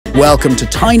Welcome to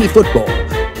Tiny Football.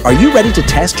 Are you ready to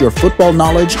test your football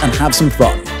knowledge and have some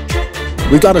fun?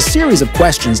 We've got a series of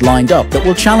questions lined up that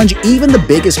will challenge even the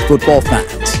biggest football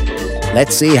fans.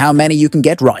 Let's see how many you can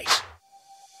get right.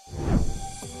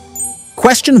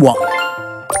 Question 1.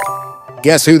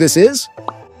 Guess who this is?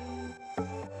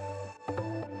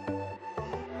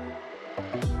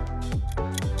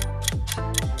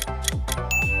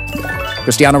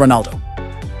 Cristiano Ronaldo.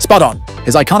 Spot on.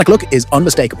 His iconic look is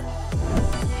unmistakable.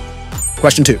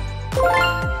 Question 2.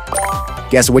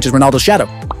 Guess which is Ronaldo's shadow?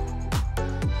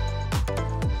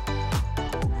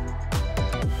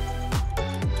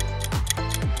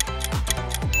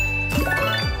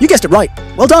 You guessed it right.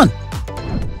 Well done.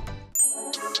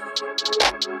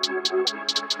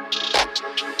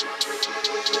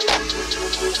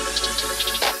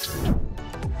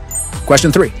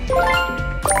 Question 3.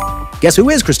 Guess who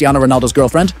is Cristiano Ronaldo's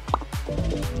girlfriend?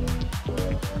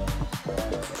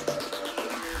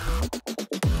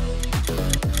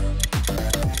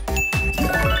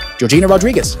 Georgina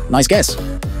Rodriguez. Nice guess.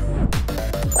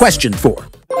 Question 4.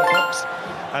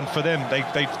 And for them,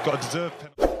 they've got a deserved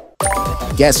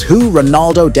penalty. Guess who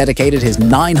Ronaldo dedicated his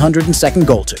 902nd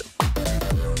goal to?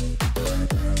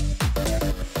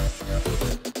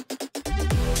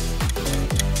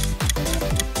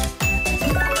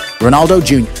 Ronaldo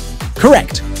Jr.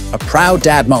 Correct. A proud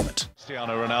dad moment.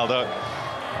 Cristiano Ronaldo,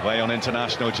 away on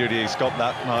international duty, he's got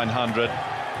that 900.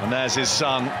 And there's his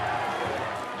son,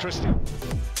 Cristiano.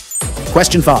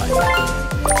 Question 5.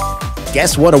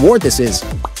 Guess what award this is?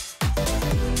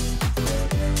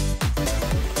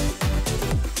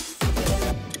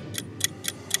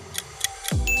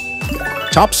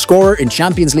 Top scorer in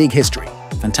Champions League history.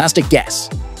 Fantastic guess.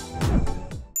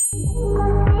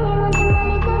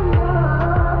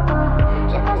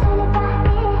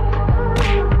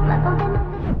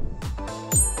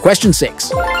 Question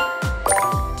 6.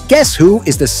 Guess who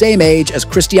is the same age as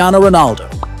Cristiano Ronaldo?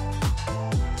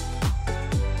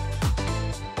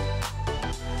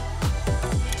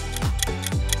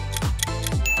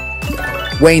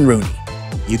 Wayne Rooney.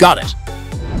 You got it.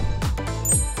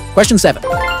 Question 7.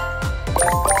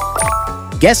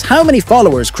 Guess how many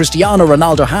followers Cristiano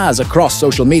Ronaldo has across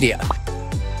social media?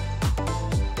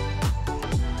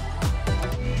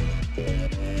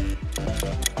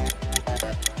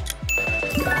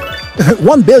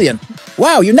 $1 billion.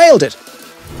 Wow, you nailed it.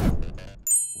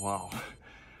 Wow,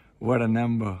 what a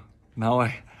number. Now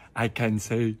I can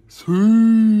say,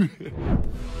 "Sweet."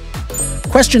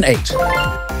 Question 8.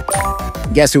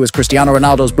 Guess who is Cristiano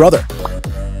Ronaldo's brother?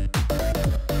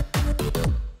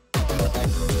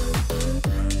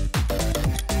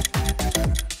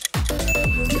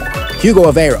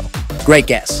 Hugo Aveiro. Great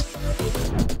guess.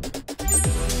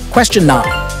 Question 9.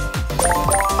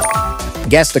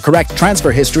 Guess the correct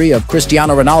transfer history of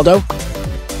Cristiano Ronaldo?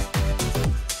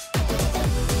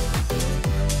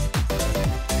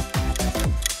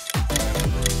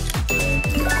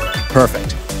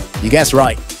 Perfect. You guessed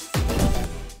right.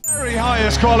 Very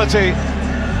highest quality.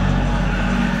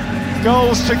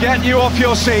 Goals to get you off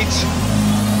your seat.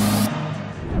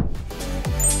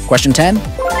 Question 10.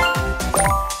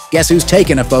 Guess who's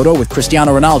taken a photo with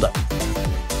Cristiano Ronaldo?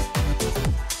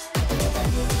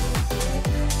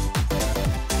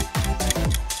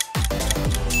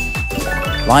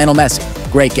 Lionel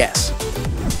Messi. Great guess.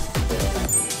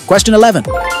 Question 11.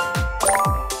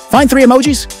 Find 3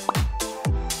 emojis.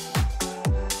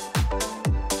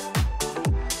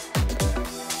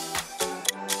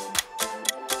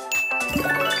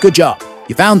 Good job.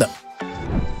 You found them.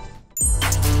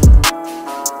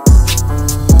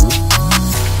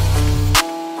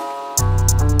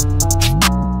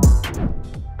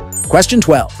 Question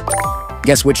 12.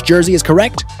 Guess which jersey is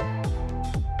correct?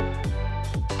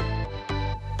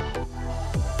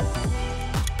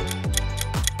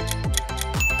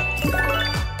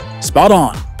 Spot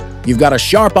on. You've got a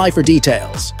sharp eye for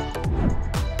details.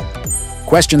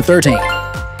 Question 13.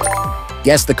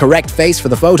 Guess the correct face for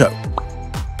the photo.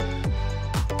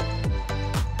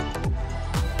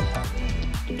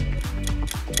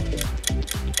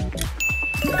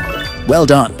 Well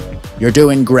done. You're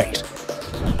doing great.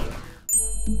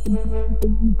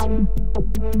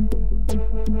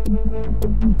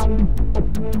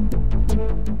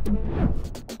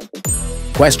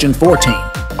 Question 14.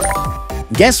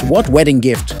 Guess what wedding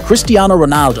gift Cristiano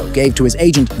Ronaldo gave to his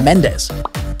agent Mendes?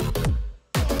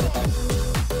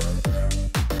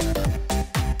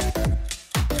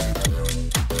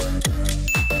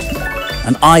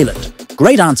 An island.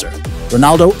 Great answer.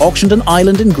 Ronaldo auctioned an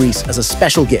island in Greece as a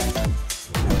special gift.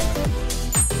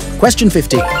 Question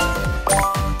 15.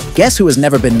 Guess who has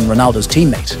never been Ronaldo's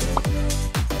teammate?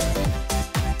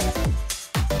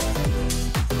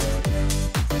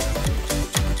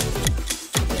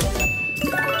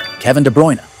 Kevin De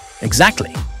Bruyne.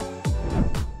 Exactly.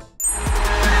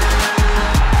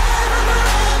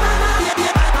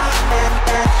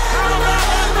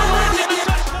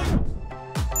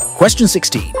 Question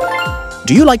 16.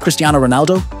 Do you like Cristiano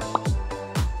Ronaldo?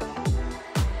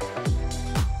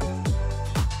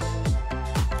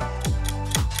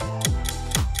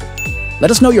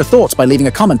 Let us know your thoughts by leaving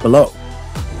a comment below.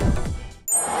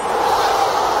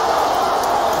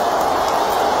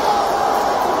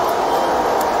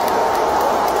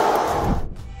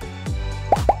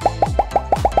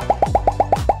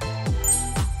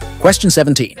 Question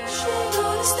 17.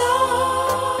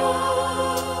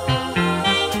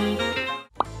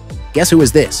 Guess who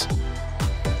is this?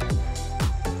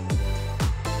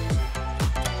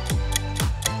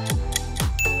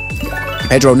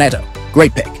 Pedro Neto.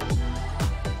 Great pick.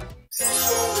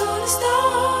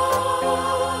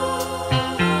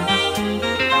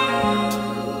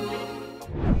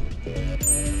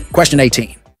 Question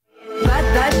 18.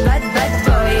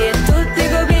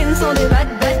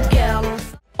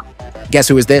 Guess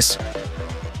who is this?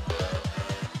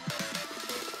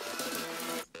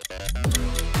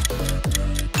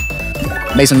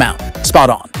 Mason Mount. Spot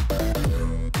on.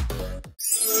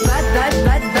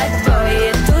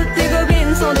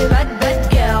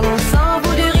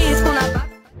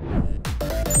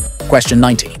 Question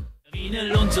 19.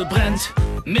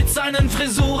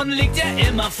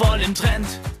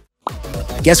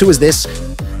 Guess who is this?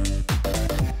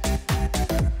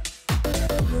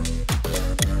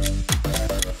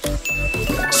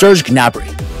 Serge Gnabry.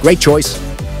 Great choice.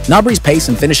 Gnabry's pace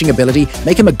and finishing ability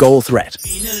make him a goal threat.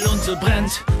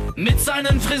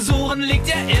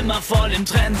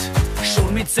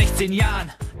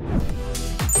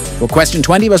 For question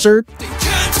 20, sir.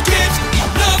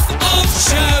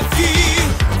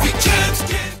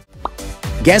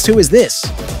 Guess who is this?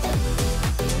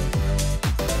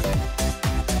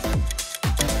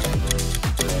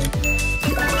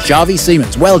 Xavi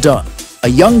Simons, well done. A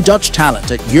young Dutch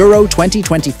talent at Euro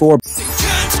 2024.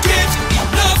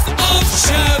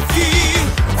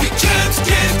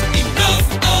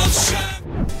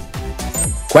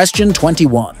 Question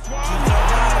 21.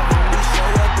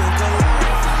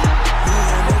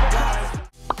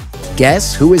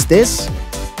 Guess who is this?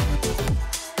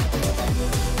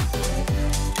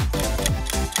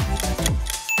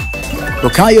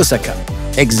 Bukayo Saka.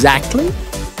 Exactly.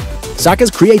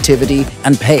 Saka's creativity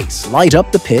and pace light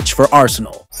up the pitch for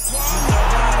Arsenal.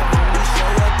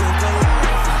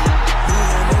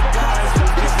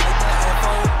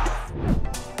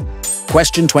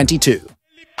 Question 22.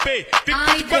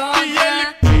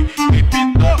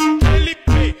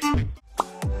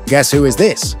 Guess who is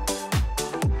this?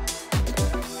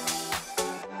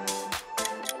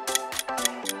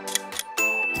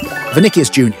 Vinicius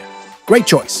Jr. Great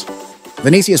choice.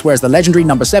 Vinicius wears the legendary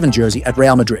number 7 jersey at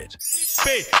Real Madrid.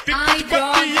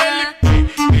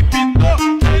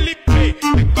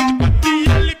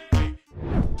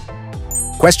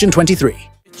 Question 23.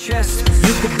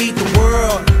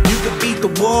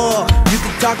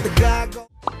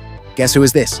 Guess who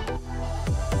is this?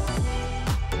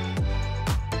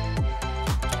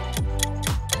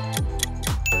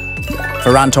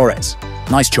 Ferran Torres.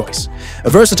 Nice choice. A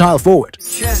versatile forward.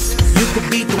 You could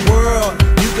beat the world,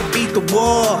 you could beat the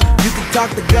war, you could talk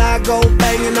the guy, go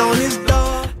banging on his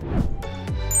door.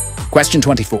 Question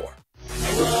 24.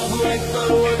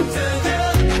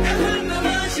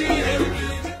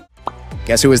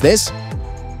 Guess who is this?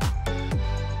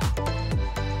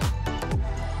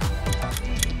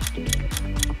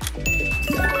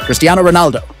 Cristiano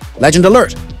Ronaldo. Legend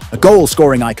alert. A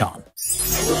goal-scoring icon.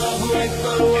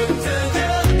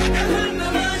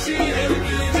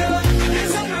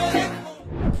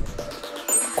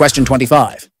 Question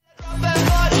 25.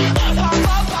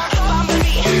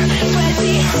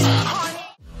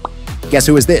 Guess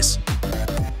who is this?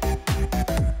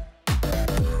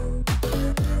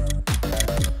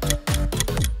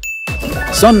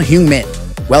 Son Heung-min.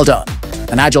 Well done.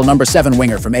 An agile number 7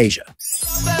 winger from Asia.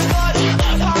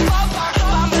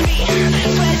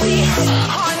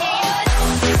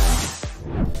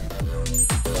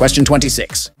 Question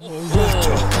 26. I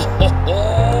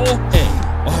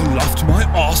laughed my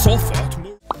ass off at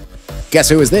me. Guess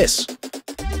who is this?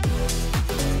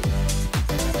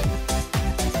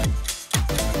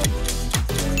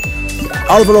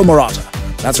 Alvaro Morata.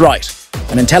 That's right.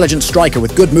 An intelligent striker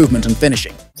with good movement and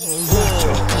finishing. I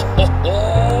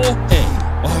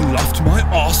laughed my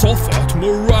ass off at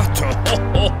Morata.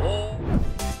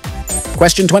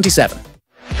 Question 27.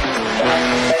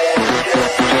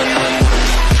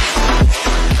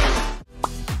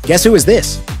 Guess who is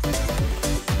this?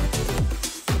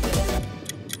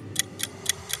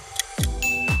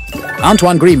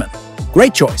 Antoine Griezmann.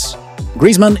 Great choice.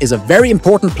 Griezmann is a very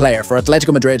important player for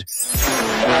Atletico Madrid.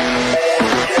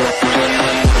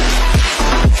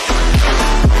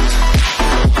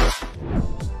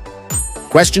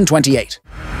 Question 28.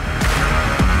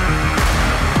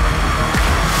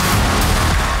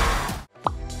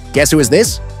 Guess who is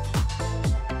this?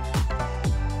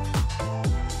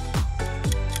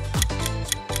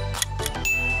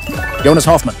 Jonas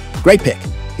Hoffmann. Great pick.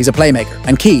 He's a playmaker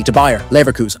and key to Bayer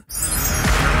Leverkusen.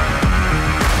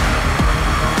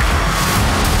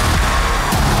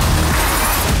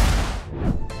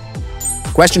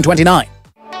 Question 29.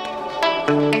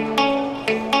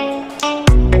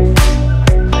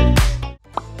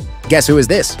 Guess who is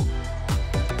this?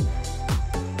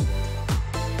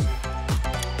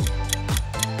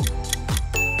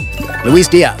 Luis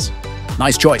Diaz.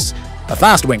 Nice choice. A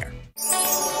fast winger.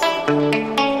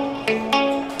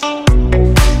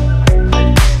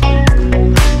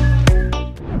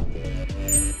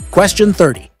 Question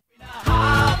 30.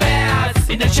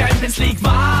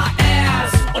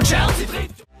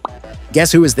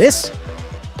 Guess who is this?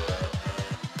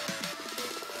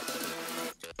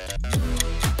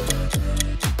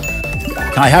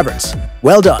 Kai Havertz.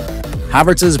 Well done.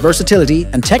 Havertz's versatility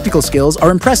and technical skills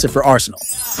are impressive for Arsenal.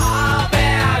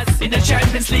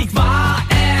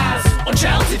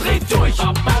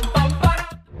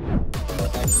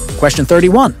 Question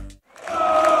 31.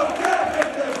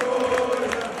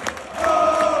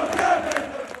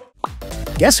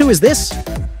 Guess who is this?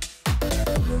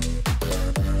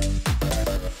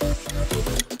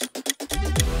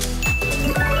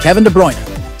 Kevin De Bruyne.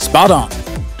 Spot on.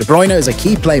 De Bruyne is a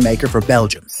key playmaker for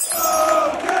Belgium.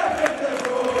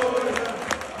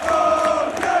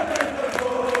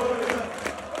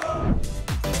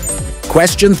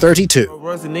 Question 32.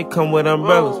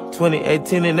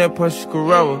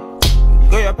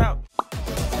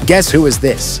 Guess who is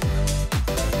this?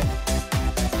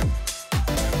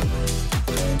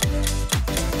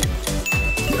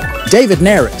 David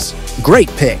Neres. Great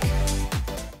pick.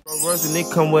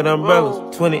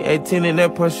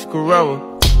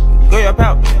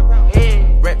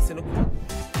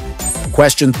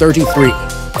 Question 33.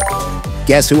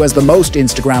 Guess who has the most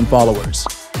Instagram followers?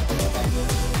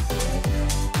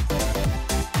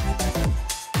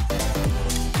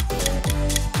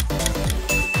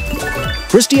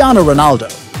 Cristiano Ronaldo.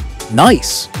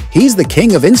 Nice. He's the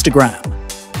king of Instagram.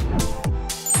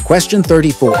 Question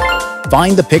 34.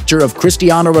 Find the picture of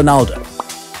Cristiano Ronaldo.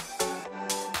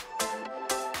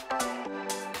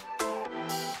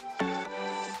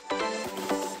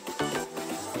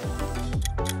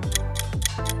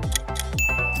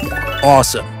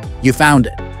 Awesome. You found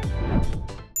it.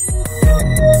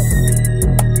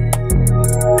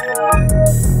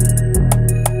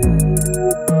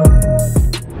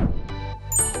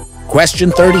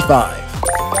 Question 35.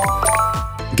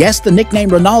 Guess the nickname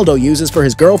Ronaldo uses for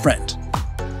his girlfriend.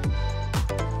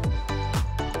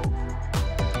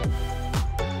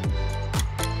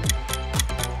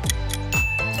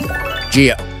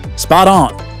 Gio. Spot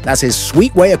on. That's his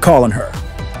sweet way of calling her.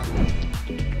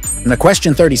 And the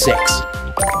question 36.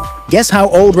 Guess how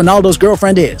old Ronaldo's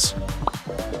girlfriend is?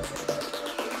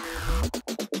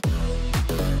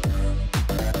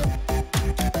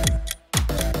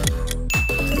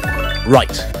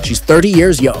 Right, she's 30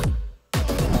 years young.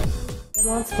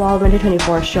 Demond's Fall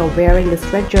 2024 show wearing this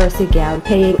red jersey gown,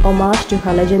 paying homage to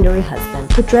her legendary husband.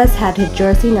 The dress had his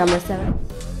jersey number 7.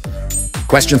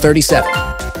 Question 37.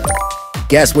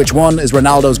 Guess which one is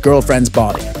Ronaldo's girlfriend's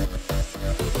body?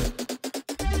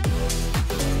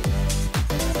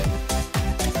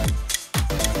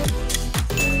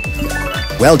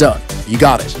 Well done, you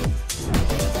got it.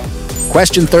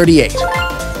 Question 38.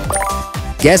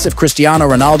 Guess if Cristiano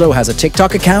Ronaldo has a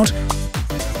TikTok account?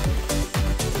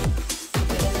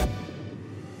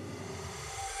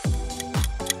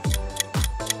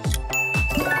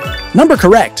 Number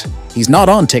correct. He's not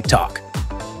on TikTok.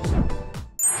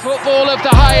 Football of the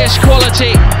highest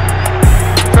quality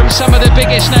from some of the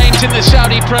biggest names in the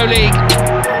Saudi Pro League.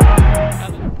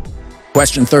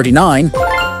 Question 39.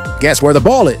 Guess where the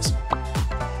ball is?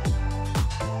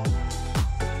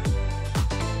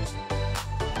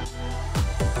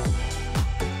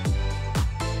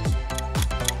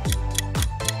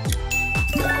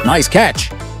 Nice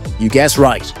catch. You guessed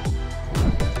right.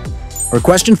 Or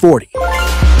question 40.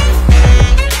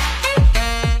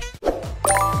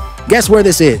 Guess where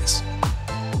this is?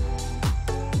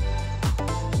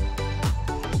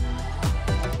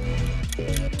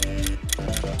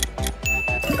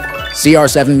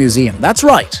 CR7 Museum. That's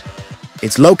right.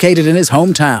 It's located in his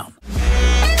hometown.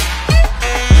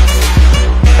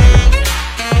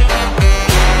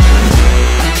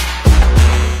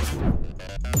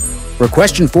 For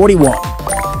question 41,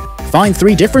 find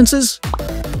 3 differences.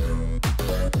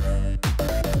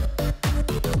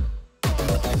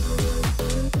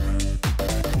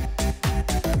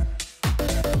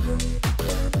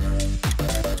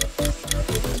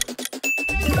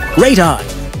 Great eye!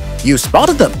 You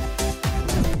spotted them!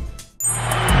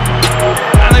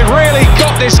 And they've really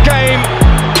got this game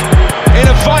in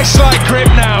a vice-like grip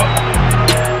now.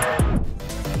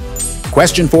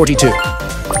 Question 42.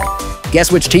 Guess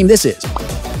which team this is?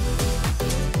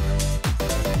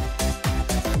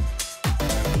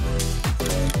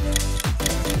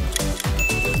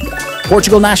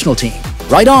 Portugal national team.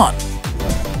 Right on!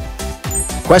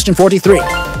 Question 43.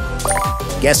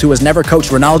 Guess who has never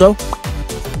coached Ronaldo?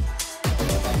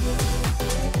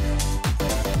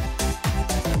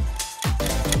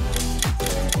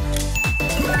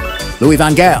 Louis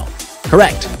van Gaal.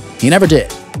 Correct. He never did.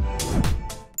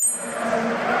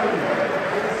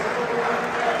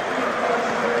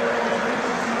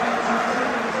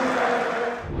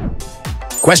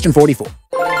 Question 44.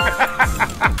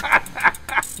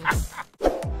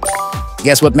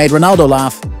 Guess what made Ronaldo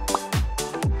laugh?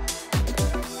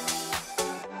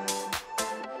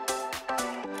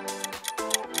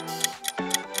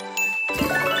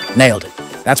 Nailed it.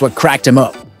 That's what cracked him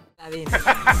up.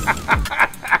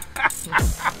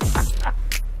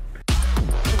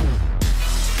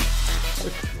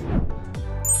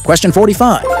 Question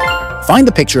 45. Find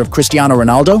the picture of Cristiano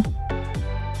Ronaldo.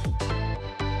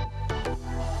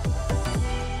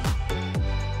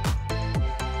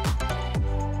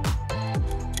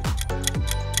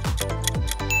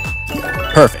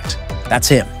 Perfect. That's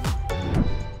him.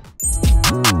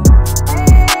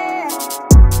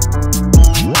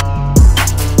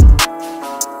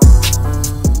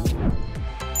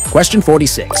 Question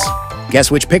 46.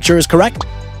 Guess which picture is correct?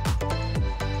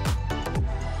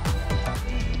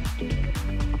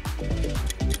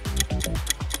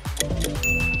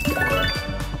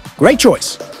 Great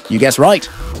choice. You guessed right.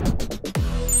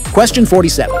 Question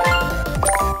 47.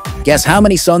 Guess how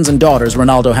many sons and daughters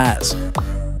Ronaldo has?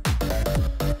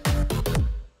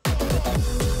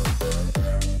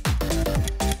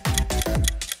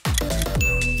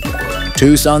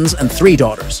 Two sons and 3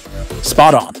 daughters.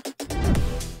 Spot on.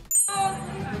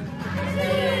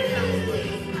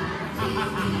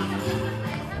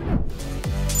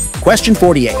 Question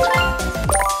 48.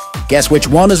 Guess which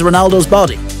one is Ronaldo's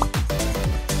body?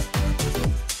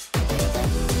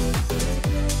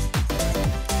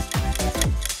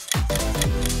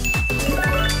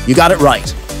 You got it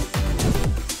right.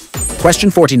 Question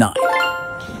 49.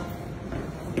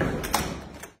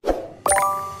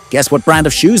 Guess what brand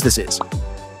of shoes this is?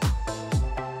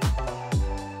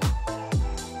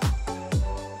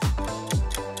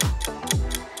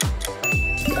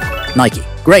 Nike.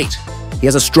 Great. He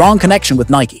has a strong connection with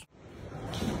Nike.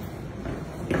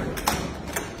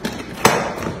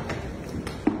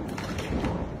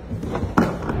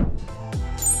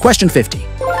 Question 50.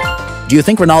 Do you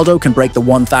think Ronaldo can break the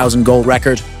 1,000 goal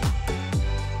record?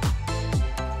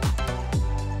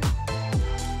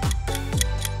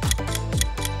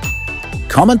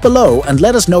 Comment below and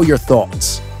let us know your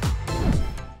thoughts.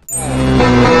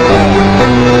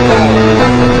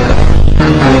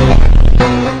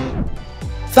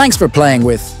 Thanks for playing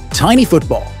with Tiny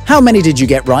Football. How many did you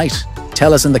get right?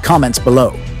 Tell us in the comments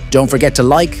below. Don't forget to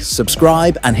like,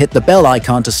 subscribe, and hit the bell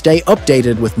icon to stay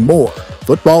updated with more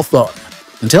football fun.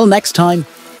 Until next time,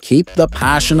 keep the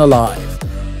passion alive.